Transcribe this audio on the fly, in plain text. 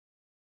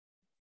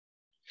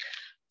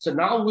So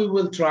now we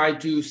will try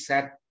to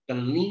set the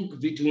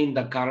link between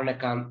the current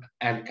account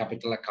and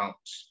capital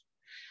accounts.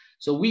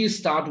 So we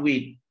start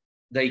with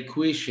the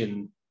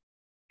equation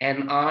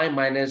NI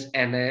minus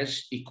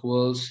NS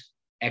equals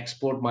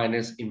export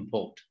minus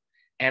import.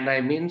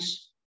 NI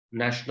means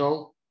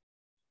national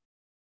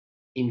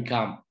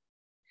income.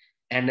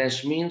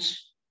 NS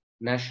means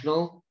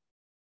national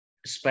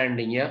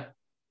spending, yeah?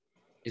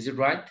 Is it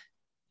right?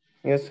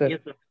 Yes, sir. Yes,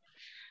 sir.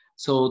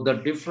 So the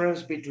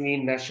difference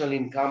between national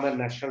income and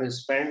national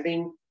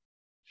spending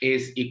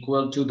is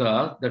equal to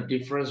the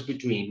difference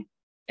between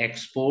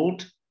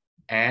export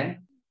and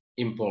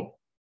import.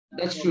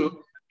 That's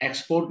true.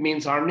 Export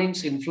means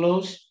earnings,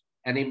 inflows,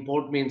 and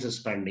import means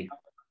spending.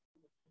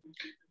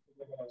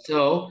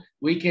 So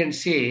we can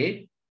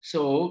say,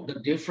 so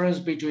the difference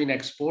between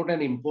export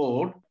and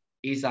import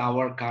is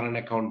our current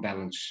account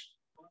balance.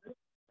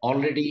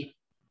 Already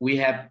we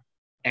have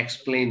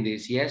explained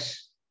this,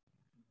 yes?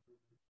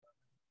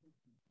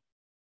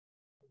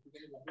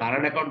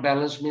 Current account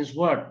balance means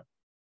what?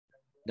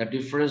 The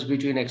difference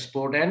between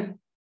export and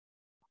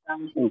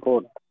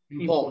Import.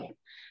 import.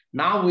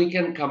 Now we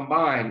can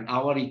combine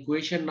our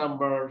equation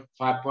number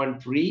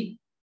 5.3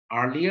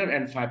 earlier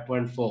and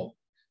 5.4.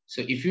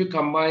 So if you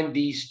combine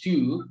these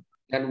two,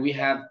 then we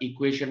have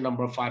equation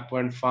number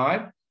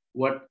 5.5.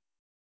 What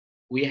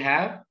we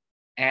have,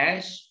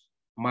 S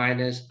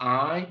minus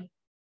I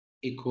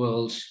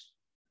equals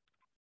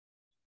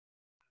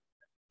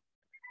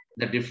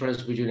the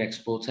difference between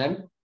exports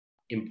and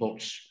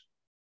imports.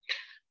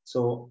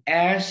 So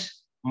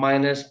S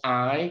minus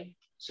I.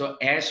 So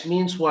S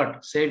means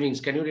what? Savings.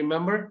 Can you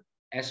remember?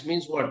 S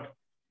means what?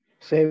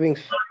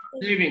 Savings.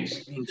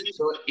 Savings.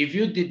 So if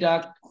you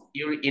deduct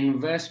your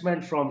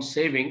investment from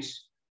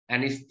savings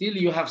and still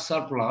you have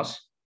surplus,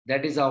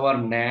 that is our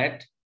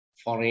net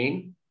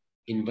foreign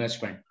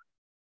investment.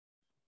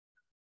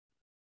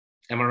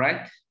 Am I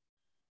right?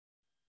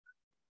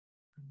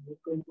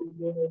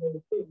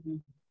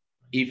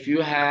 If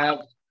you have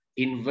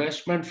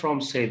investment from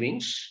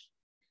savings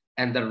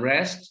and the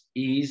rest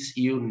is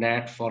your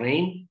net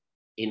foreign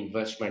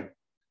investment,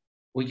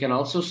 we can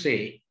also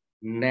say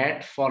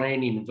net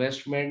foreign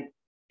investment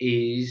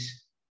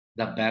is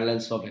the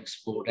balance of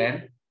export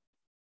and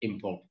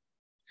import.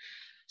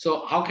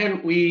 So how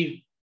can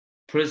we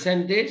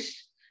present this?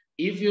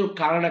 If your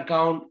current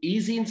account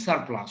is in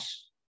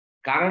surplus,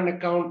 current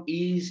account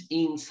is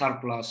in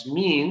surplus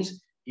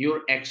means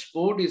your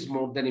export is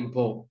more than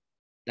import.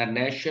 The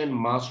nation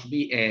must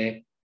be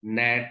a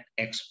net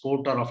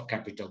exporter of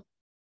capital.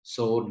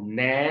 So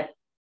net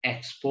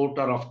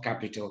exporter of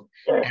capital.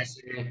 As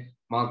a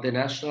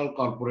multinational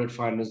corporate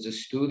finance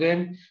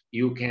student,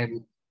 you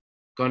can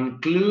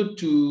conclude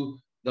to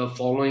the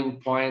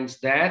following points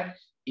that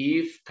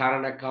if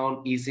current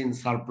account is in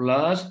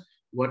surplus,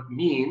 what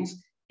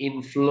means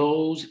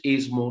inflows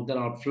is more than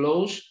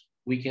outflows,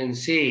 we can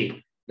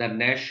say the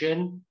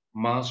nation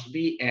must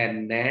be a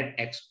net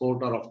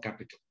exporter of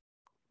capital.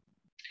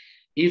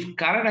 If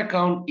current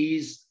account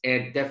is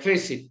a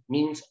deficit,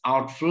 means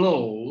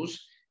outflows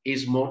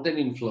is more than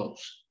inflows,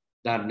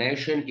 the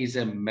nation is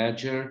a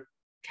major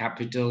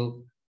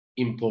capital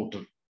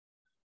importer.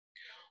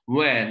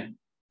 When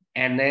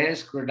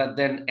NS greater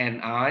than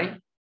NI,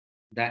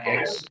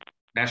 the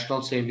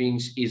national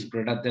savings is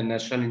greater than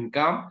national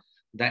income,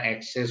 the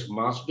excess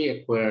must be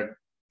acquired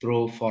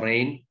through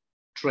foreign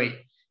trade.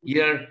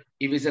 Here,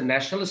 if it's a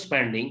national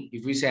spending,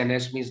 if we say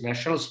NS means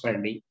national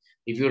spending,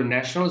 if your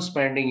national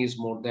spending is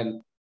more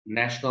than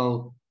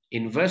national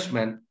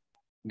investment,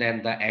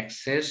 then the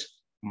excess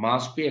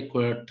must be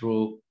acquired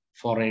through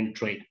foreign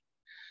trade.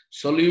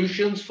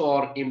 Solutions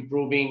for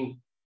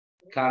improving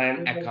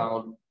current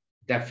account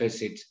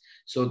deficits.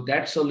 So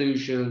that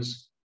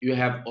solutions you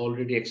have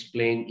already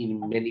explained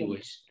in many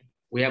ways.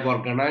 We have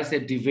organized a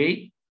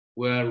debate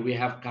where we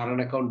have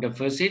current account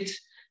deficits.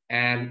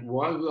 And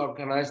why we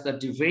organize the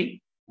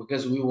debate?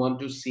 Because we want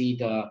to see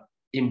the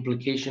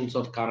implications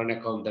of current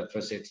account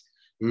deficits.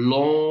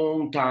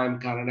 Long time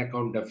current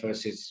account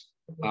deficits,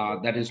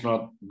 that is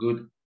not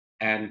good.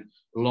 And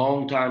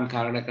long time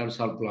current account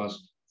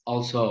surplus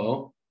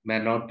also may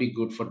not be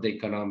good for the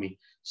economy.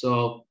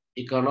 So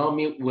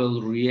economy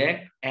will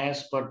react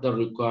as per the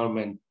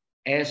requirement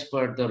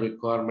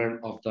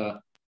of the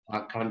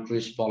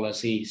country's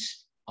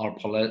policies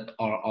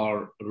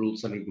or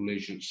rules and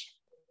regulations.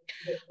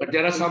 But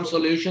there are some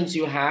solutions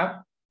you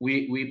have.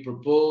 We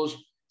propose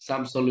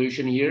some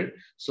solution here.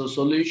 So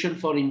solution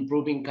for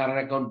improving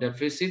current account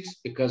deficits,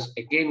 because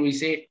again, we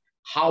say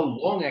how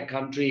long a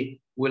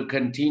country will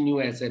continue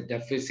as a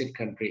deficit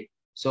country.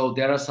 So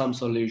there are some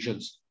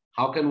solutions.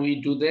 How can we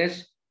do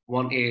this?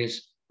 One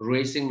is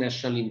raising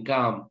national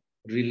income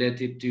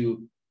related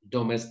to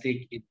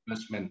domestic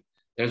investment.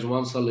 There's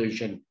one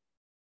solution.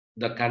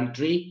 The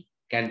country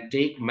can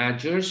take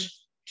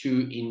measures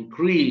to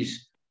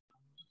increase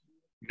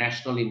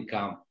national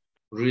income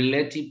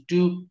related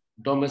to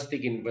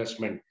domestic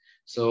investment.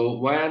 So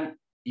when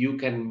you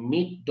can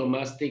meet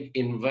domestic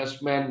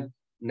investment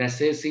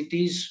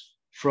necessities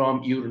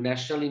from your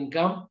national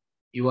income,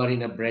 you are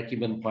in a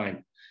break-even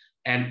point.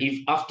 And if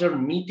after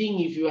meeting,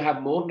 if you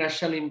have more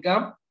national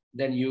income,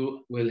 then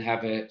you will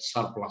have a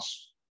surplus.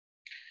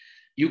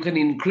 You can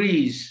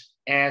increase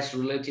as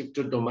relative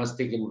to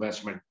domestic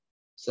investment.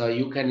 So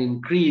you can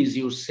increase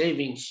your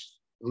savings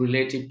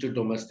relative to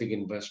domestic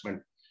investment.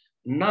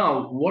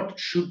 Now, what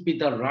should be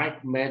the right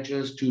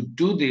measures to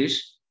do this?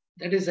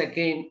 That is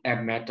again a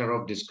matter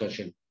of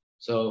discussion.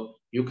 So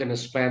you can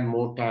spend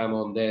more time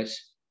on this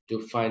to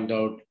find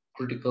out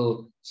critical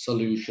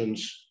solutions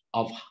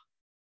of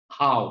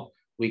how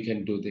we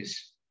can do this.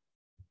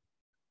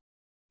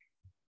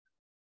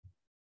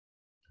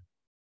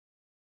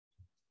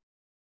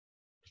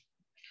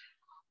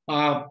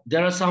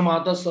 There are some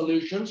other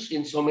solutions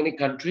in so many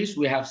countries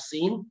we have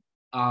seen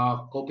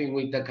coping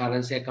with the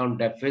currency account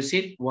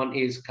deficit. One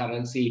is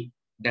currency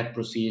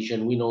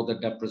depreciation. We know the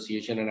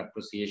depreciation and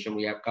appreciation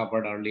we have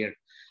covered earlier.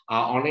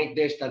 অনেক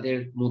দেশ তাদের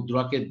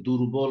মুদ্রাকে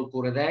দুর্বল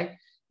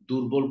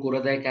করে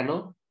দেয় কেন?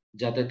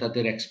 যাতে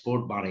তাদের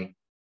export বাড়ে।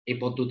 এই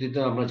পদ্ধতিতে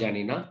আমরা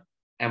জানি না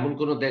এমন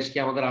কোন দেশ কি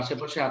আমাদের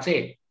আশেপাশে আছে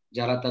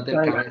যারা তাদের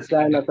কারেন্সি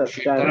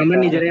আমরা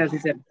নিজেরাই আছি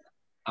স্যার।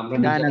 আমরা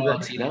নিজেরাই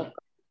আছি না?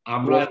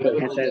 আমরা এভাবে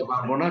বলতে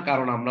পারবো না,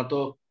 কারণ আমরা তো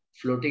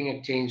ফ্লোটিং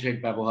এক্সচেঞ্জ রেট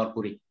ব্যবহার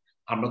করি,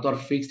 আমরা তো আর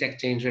ফিক্সড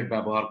এক্সচেঞ্জ রেট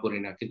ব্যবহার করি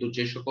না। কিন্তু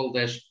যে সকল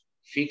দেশ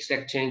ফিক্সড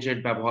এক্সচেঞ্জ রেট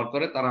ব্যবহার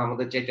করে তারা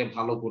আমাদের চাইতে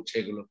ভালো করছে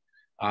এগুলো।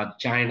 আর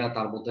চায়না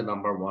তার মধ্যে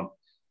নাম্বার 1।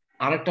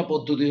 আরেকটা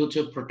পদ্ধতি হচ্ছে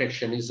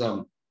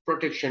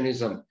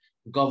প্রোটেকশনিজম,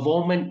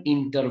 গভর্নমেন্ট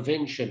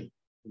ইন্টারভেনশন।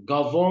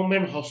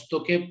 গভর্নমেন্ট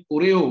হস্তক্ষেপ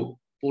করেও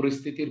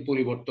পরিস্থিতির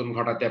পরিবর্তন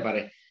ঘটাতে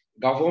পারে।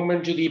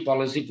 গভর্নমেন্ট যদি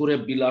পলিসি করে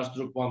বিলাস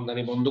দ্রব্য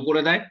আমদানি বন্ধ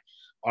করে দেয়,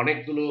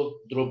 অনেকগুলো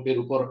দ্রব্যের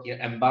উপর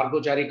এমবার্গো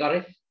জারি করে,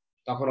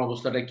 তখন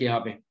অবস্থাটা কি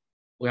হবে?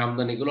 ওই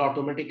আমদানিগুলো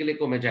অটোমেটিক্যালি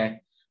কমে যায়।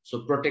 সো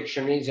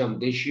প্রোটেকশনিজম,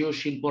 দেশীয়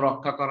শিল্প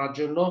রক্ষা করার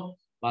জন্য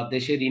বা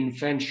দেশের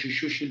ইনফ্যান্ট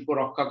শিশু শিল্প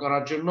রক্ষা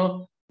করার জন্য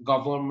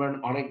গভর্নমেন্ট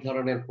অনেক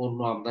ধরনের পণ্য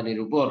আমদানির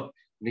উপর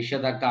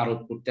নিষেধাজ্ঞা আরোপ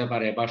করতে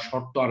পারে বা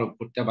শর্ত আরোপ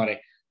করতে পারে,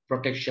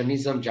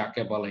 প্রোটেকশনিজম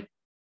যাকে বলে।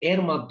 এর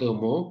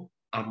মাধ্যমেও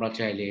আমরা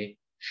চাইলে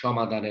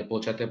সমাধানে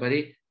পৌঁছাতে পারি,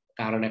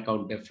 কারেন্ট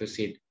অ্যাকাউন্ট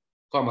ডেফিসিট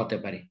কমাতে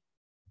পারি।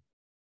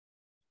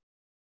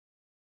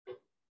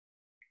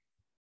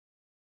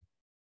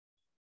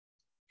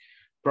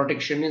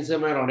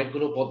 প্রোটেকশনিজমের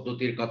অনেকগুলো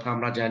পদ্ধতির কথা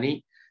আমরা জানি,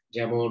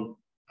 যেমন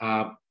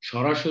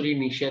সরাসরি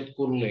নিষেধ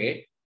করলে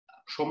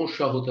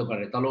সমস্যা হতে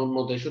পারে, তাহলে অন্য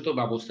দেশও তো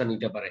ব্যবস্থা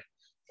নিতে পারে,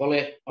 ফলে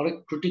অনেক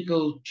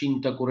ক্রিটিক্যাল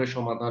চিন্তা করে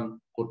সমাধান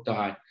করতে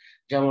হয়।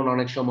 যেমন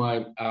অনেক সময়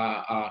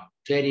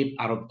ট্যারিফ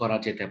আরোপ করা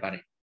যেতে পারে,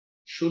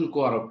 শুল্ক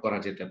আরোপ করা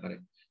যেতে পারে,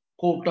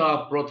 কোটা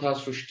প্রথা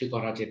সৃষ্টি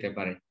করা যেতে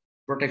পারে।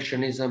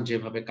 প্রোটেকশনিজম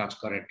যেভাবে কাজ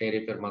করে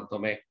ট্যারিফের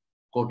মাধ্যমে,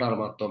 কোটার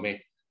মাধ্যমে,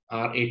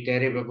 আর এই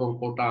ট্যারিফ এবং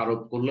কোটা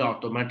আরোপ করলে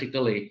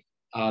অটোমেটিক্যালি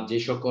যে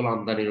সকল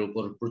আমদানির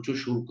উপর প্রচুর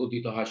শুল্ক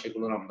দিতে হয়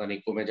সেগুলোর আমদানি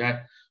কমে যায়,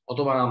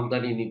 অথবা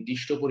আমদানি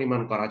নির্দিষ্ট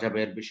পরিমাণ করা যাবে,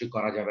 এর বেশি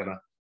করা যাবে না,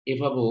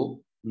 এভাবেও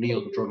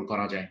নিয়ন্ত্রণ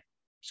করা যায়।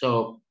 সো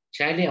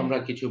চাইলে আমরা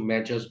কিছু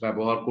মেজার্স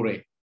ব্যবহার করে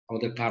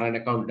আমাদের কারেন্ট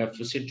অ্যাকাউন্ট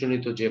ডেফিসিট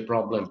জনিত যে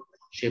প্রবলেম,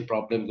 সেই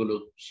প্রবলেম গুলো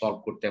সলভ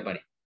করতে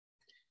পারি।